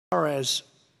far as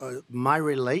my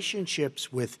relationships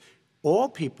with all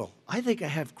people, I think I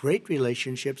have great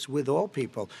relationships with all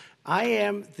people. I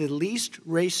am the least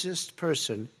racist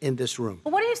person in this room.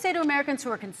 Well, what do you say to Americans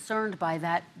who are concerned by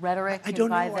that rhetoric? I don't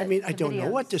know. I mean, I don't know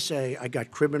what to say. I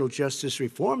got criminal justice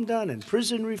reform done and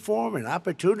prison reform and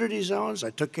opportunity zones. I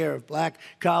took care of black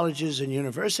colleges and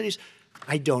universities.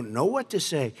 I don't know what to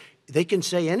say. They can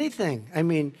say anything. I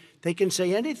mean, they can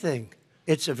say anything.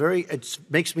 It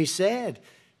makes me sad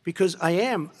because I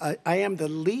am the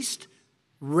least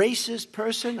racist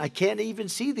person. I can't even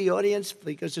see the audience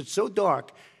because it's so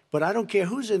dark, but I don't care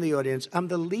who's in the audience. I'm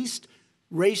the least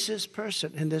racist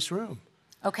person in this room.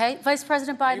 Okay, Vice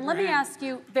President Biden, let me ask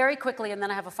you very quickly, and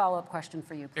then I have a follow-up question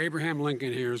for you. Abraham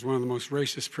Lincoln here is one of the most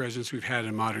racist presidents we've had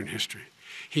in modern history.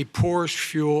 He pours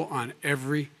fuel on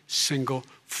every single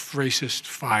racist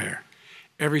fire.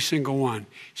 Every single one.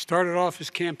 Started off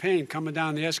his campaign coming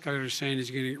down the escalator saying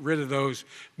he's going to get rid of those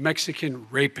Mexican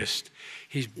rapists.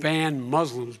 He's banned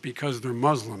Muslims because they're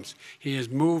Muslims. He has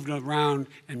moved around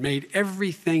and made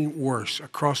everything worse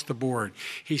across the board.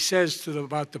 He says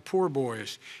about the poor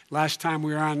boys, last time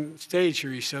we were on stage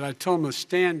here, he said, I told them to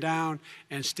stand down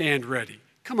and stand ready.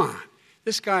 Come on.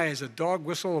 This guy has a dog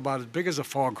whistle about as big as a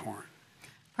foghorn.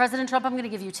 President Trump, I'm going to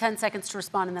give you 10 seconds to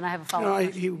respond, and then I have a follow-up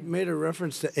question. He made a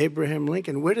reference to Abraham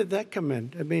Lincoln. Where did that come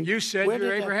in? I mean, you said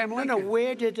you're Abraham Lincoln. No,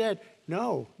 where did that?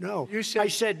 No. You said, I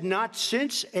said not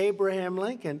since Abraham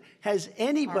Lincoln has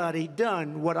anybody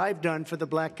done what I've done for the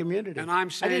black community. And I'm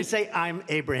saying, I didn't say I'm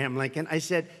Abraham Lincoln. I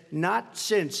said not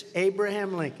since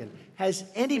Abraham Lincoln has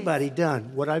anybody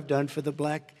done what I've done for the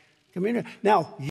black community. Now,